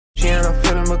and I'm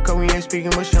feeling because we ain't speaking,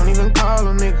 but she don't even call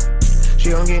them niggas. She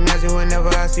don't get nasty whenever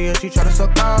I see her, she try to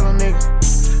suck all them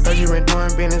niggas. Heard you been doing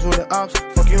business with the ops,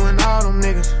 fuck you and all them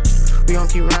niggas. We gon'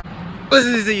 keep running. What's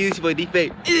this? It's your boy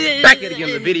D-Fake. Back at it again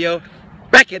with a video.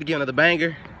 Back at it again with another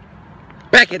banger.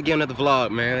 Back at it again with another vlog,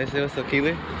 man. Let's say what's up,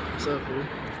 Keely? What's up, fool?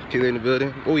 Keely in the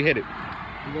building. Where we headed?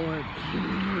 We're going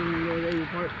to the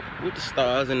park. With the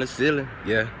stars in the ceiling.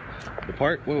 Yeah. The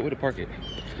park? Where the park at?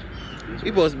 We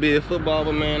supposed to be at football,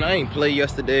 but man, I ain't play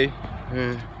yesterday.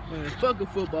 Man, fucking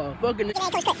football. Fucking.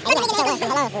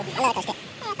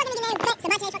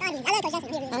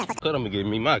 Cut him and give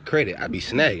me my credit. I be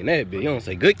snagging that bitch. You don't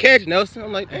say good catch, Nelson.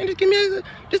 I'm like, man, just give me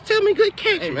just tell me good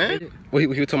catch, man. What he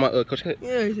was talking about, Coach Cut?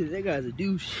 Yeah, he said that guy's a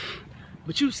douche.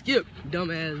 But you skipped,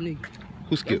 dumbass nigga.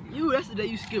 Who skipped? That's the day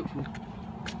you skipped, fool.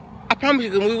 I promise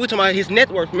you, we were talking about his net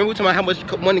worth. Remember, we were talking about how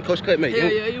much money Coach Cut made.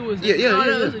 Yeah, he was. Yeah.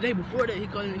 That was the day before that. He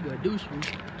called that nigga a douche, fool.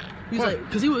 He's like,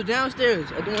 cause he was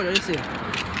downstairs at the one that said,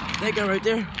 that guy right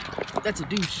there, that's a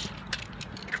douche.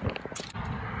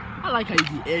 I like how you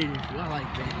be editing, fool. I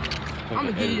like that. I'm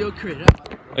gonna give you your credit.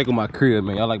 Look at my crib,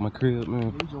 man. Y'all like my crib, man?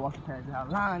 You just walking past the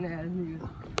house, lying ass niggas.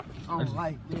 I don't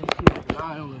like that shit.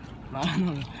 Lying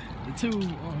on the tube. I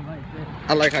don't like that.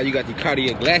 I like how you got the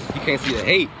Cartier glasses. You can't see the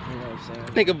hate. You know what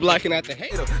I'm saying? Nigga blocking out the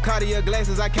hate. Cartier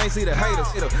glasses, I can't see the haters.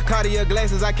 Cartier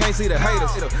glasses, I can't see the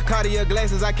haters. Cartier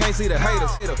glasses, I can't see the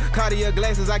haters. Cartier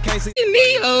glasses, I can't see.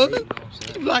 Neo,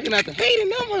 he blocking out the hate in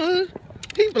them hood.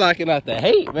 He blocking out the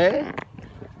hate, man.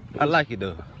 I like it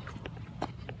though.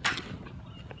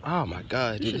 Oh my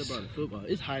God, this shit about football.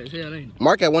 It's high as hell, ain't it?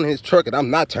 Mark got one in his truck and I'm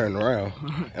not turning around.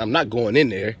 And I'm not going in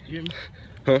there. You hear me?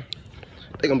 Huh?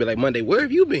 They gonna be like, Monday, where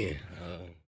have you been?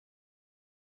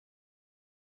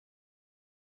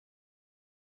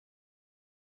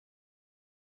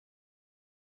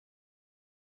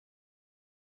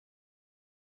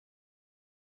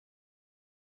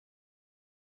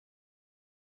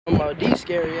 Talking about these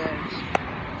scary ass.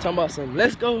 Talking about some,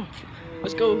 let's go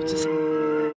to some.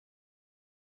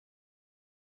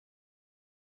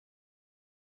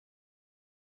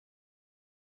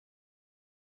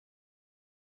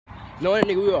 Knowing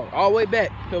that nigga, we walk all the way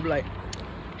back. He'll be like,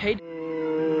 hey,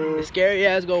 the scary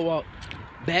ass go walk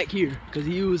back here, cause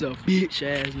he was a bitch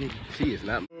ass nigga. She is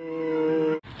not.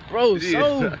 Bro,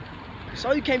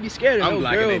 so you can't be scared of I'm no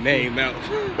blocking girl. their name out.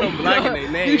 I'm blocking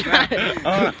their name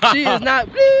out. She is not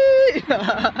bleed.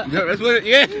 Yeah, that's what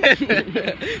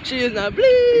it, She is not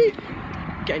bleed.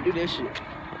 Can't do that shit.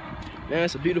 Man,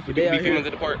 it's a beautiful day be out filming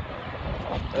here. to the park.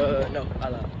 No, I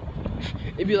lied.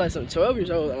 It'd be like some 12 years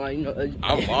old. Like, you know,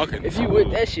 I'm walking. If you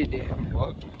with that shit, then.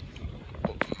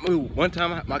 One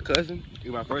time, my cousin, he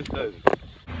was my first cousin.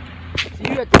 See,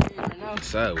 you at the age right now.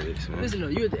 Sideways, man. Listen, though,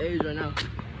 you at the age right now.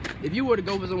 If you were to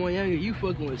go for someone younger, you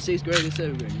fucking with 6th grade and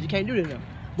 7th graders. You can't do that now.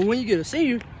 But when you get a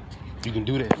senior, you can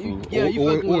do that. You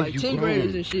fucking with like 10th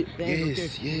graders and shit.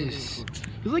 Yes.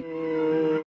 Look,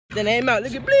 then they ain't out.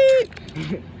 Look at bleed.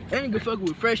 They ain't gonna fuck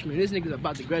with freshmen. This nigga's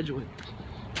about to graduate.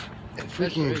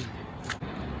 Freaking.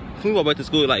 We walk back to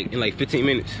school in like 15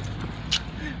 minutes.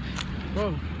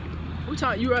 Bro, we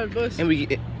talking, you ride the bus? And we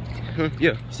get,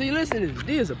 yeah. See, listen to this.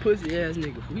 This is a pussy ass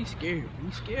nigga. We scared.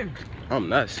 We scared. I'm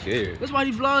not scared. That's why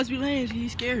these vlogs be lame.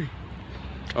 He's scared.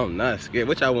 I'm not scared.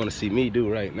 What y'all want to see me do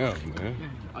right now, man?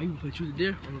 Are you gonna put you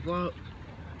there on the vlog?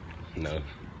 No.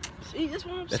 See, that's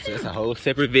what I'm saying. That's a whole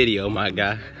separate video, my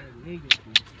guy.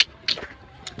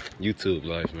 YouTube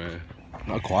life, man.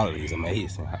 My quality is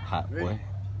amazing. Hot boy.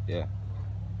 Yeah.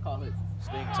 Call it.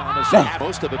 Being Thomas,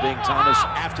 most of it being Thomas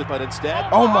after, but instead.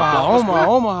 Oh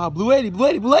my. Blue lady.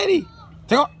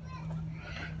 Take off.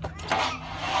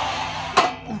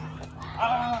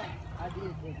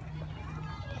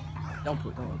 Don't.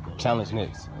 Challenge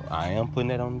next. I am putting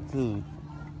that on the food.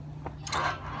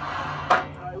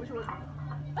 Alright, which one?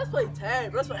 Let's play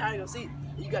tag. Let's play hide and go seek.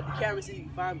 You got the camera so you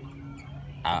can find me.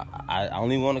 I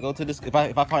only want to go to this. If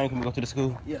I find you, can we go to the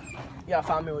school? Yeah. You gotta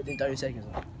find me within 30 seconds.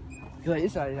 You're like,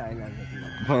 it's not. You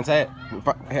playing tag?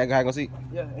 Hide and go seek?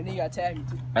 Yeah, and then you gotta tag me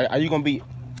too. Are you gonna be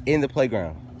in the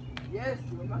playground? Yes,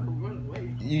 I'm not gonna run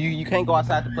away. You can't go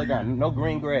outside the playground. No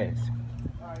green grass.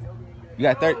 Alright, no green grass. You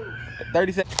got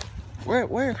 30 seconds.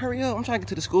 Where? Hurry up! I'm trying to get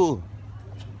to the school.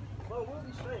 Bro, we'll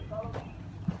be straight, follow me.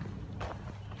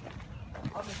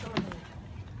 I'm just showing you.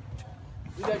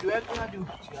 You gotta do everything I do.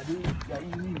 You gotta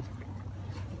eat these.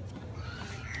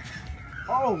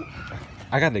 Oh!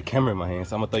 I got the camera in my hand,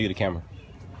 so I'm gonna throw you the camera.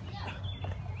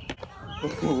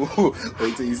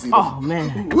 Wait till you see. Oh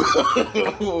man! No.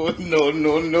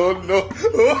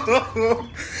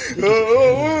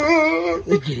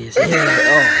 Look at this. Oh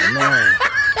man!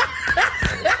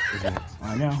 I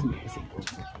know.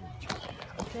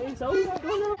 So we not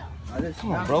doing that?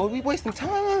 Come on, bro. We wasting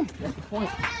time. That's the point.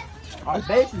 Our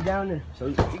base is down there. So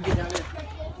you get down there.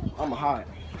 I'ma hide.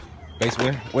 Base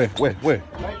where? Where?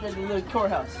 Right there, the little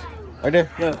courthouse. Right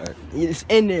there? Yeah. It's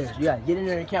in there. You gotta get in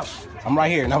there and count. I'm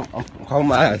right here. No, I'm closing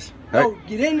my eyes. No,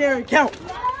 get in there and count.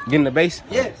 Get in the base?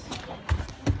 Yes.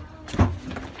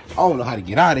 I don't know how to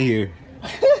get out of here.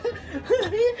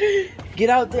 Get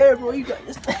out there, bro. You got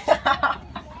this.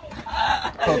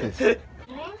 Focus.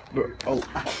 Bro, oh.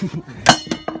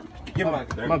 Give my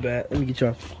My bad. Let me get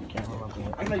your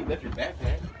camera. I know you left your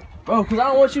backpack. Bro, cause I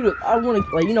don't want you to. I want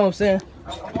to, like, you know what I'm saying? I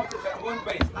want this at one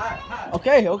base. Hide.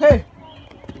 Okay.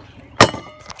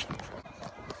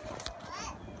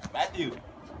 Matthew.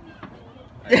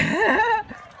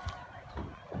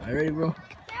 Alright, ready, bro?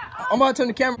 I'm about to turn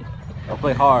the camera. Don't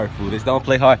play hard, fool. Just don't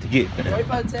play hard to get. Bro, you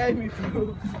about to tag me,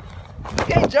 fool. You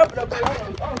can't jump it up there.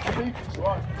 Hold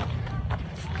on.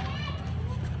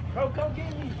 Bro, come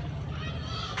get me.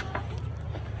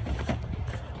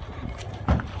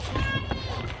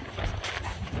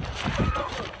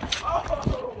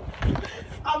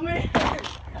 I'm in.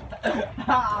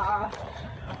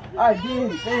 I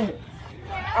did that.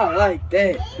 I like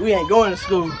that. We ain't going to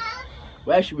school.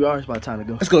 Well, actually, we are. It's about time to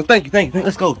go. Let's go. Thank you.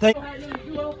 Let's go. Thank you.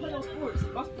 You don't play no sports.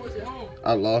 My sports at home.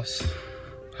 I lost.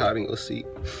 Hiding a seat.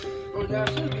 Bro, now it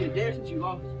should be a dare since you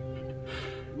lost. You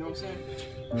know what I'm saying?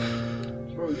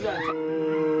 Bro, you gotta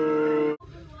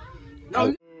talk.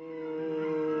 No.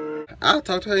 I'll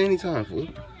talk to her anytime, fool.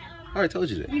 I already told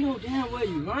you that. You know damn well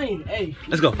you lying. Hey.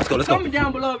 Let's go. Comment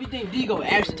down below if you think D go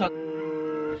actually talk.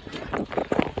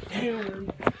 Damn.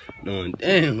 Knowing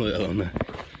damn well, man.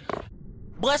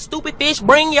 Boy, stupid fish,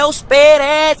 bring your sped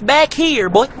ass back here,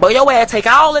 boy. Boy, your ass take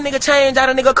all the nigga change out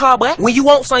of nigga car, boy. When you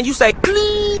want something, you say,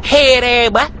 please, head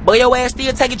ass, boy. Boy, your ass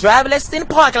still take a driving lessons in the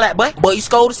parking lot, boy. Boy, you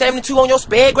scored a 72 on your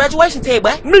sped graduation test,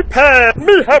 boy. Me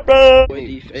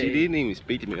happy. She didn't even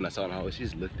speak to me when I saw her in the hallway. She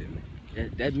just looked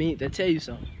at me. That tell you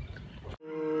something.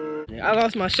 I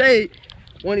lost my shade.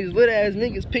 One of these little ass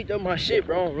niggas picked up my shit,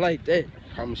 bro. I don't like that.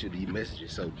 I promise you these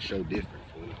messages so different,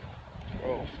 fool.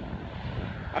 Bro.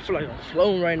 I feel like I'm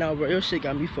floating right now, bro. Your shit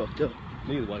got me fucked up.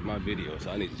 Niggas watch my video,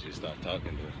 so I need to just start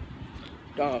talking to her.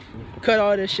 Dog, cut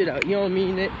all that shit out. You don't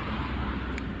mean that?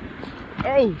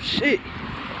 Oh shit.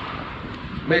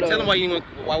 Man, tell them why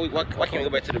can't we go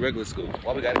back to the regular school?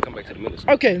 Why we gotta come back to the middle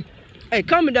school? Okay. Hey,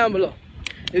 comment down below.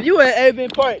 If you at Avon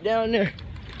Park down there,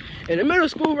 in the middle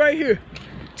school right here,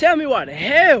 tell me why the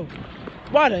hell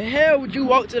would you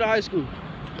walk to the high school?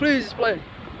 Please explain.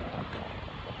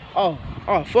 Oh,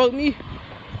 fuck me.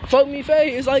 Fuck me,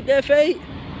 Fade. It's like that, Fade.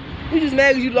 You just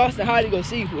mad because you lost the high to go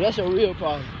seafood. That's your real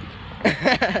problem.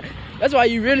 That's why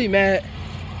you really mad.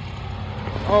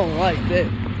 I don't like that.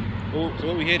 So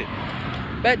where we headed?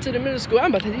 Back to the middle school.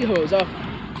 I'm about to take these hoes off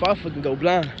before I fucking go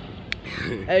blind.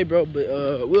 Hey, bro,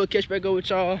 but we'll catch back up with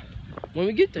y'all when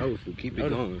we get there. Oh, fool, keep it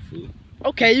going, fool.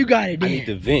 Okay, you got it then. I need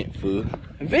to vent, fool.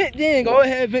 Vent then. Go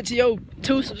ahead, vent to your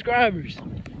 2 subscribers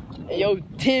and your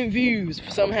 10 views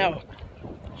somehow.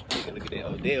 Look at that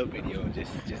Odell video and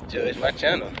just judge my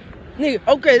channel. Nigga,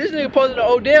 okay, this nigga posted an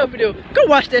Odell video. Go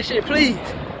watch that shit, please.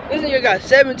 This nigga got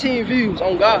 17 views,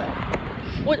 on God.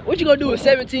 What you gonna do with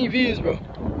 17 views, bro?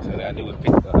 So I do with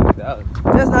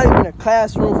 $50,000. That's not even a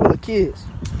classroom full of kids.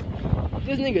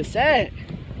 This nigga sad.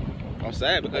 I'm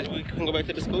sad because we couldn't go back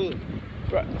to the school.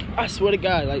 Bro, I swear to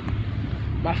God, like,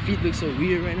 my feet look so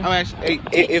weird right now. I'm actually,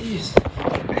 if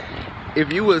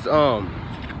you was,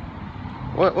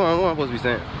 what am I supposed to be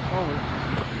saying?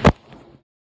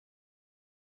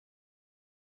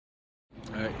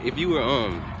 Alright, if you were,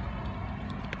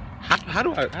 how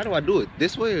do I do it?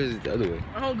 This way or is it the other way?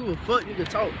 I don't give a fuck, you can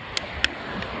talk.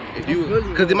 If you,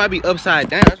 cause it might be upside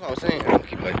down, that's what I'm saying. I'm gonna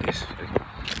keep it like this.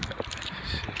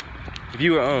 If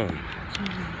you were,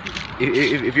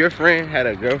 if your friend had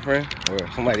a girlfriend or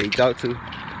somebody they talked to,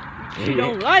 She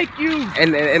don't like you.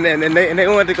 and they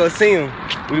wanted to go see him,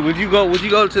 would you go with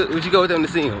them to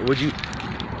see him? Would you?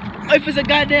 If it's a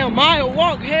goddamn mile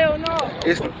walk, hell no.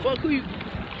 It's Fuck who you,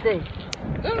 bro.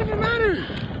 that don't even matter.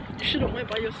 You should have went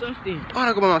by yourself then. I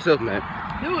talk about myself, man.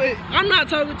 Do it. I'm not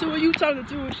talking to her. You talking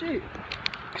to her, shit.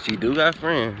 She do got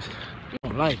friends. I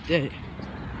don't like that.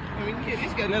 I mean, yeah,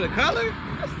 this got another color.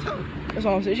 That's tough. That's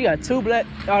all I'm saying. She got 2 black.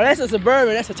 Oh, that's a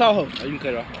Suburban. That's a Tahoe. Oh, you can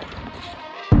cut it off.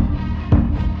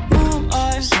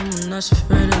 Someone that's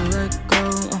afraid to let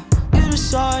go. You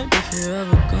decide if you're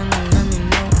ever gonna let me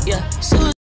know. Yeah, so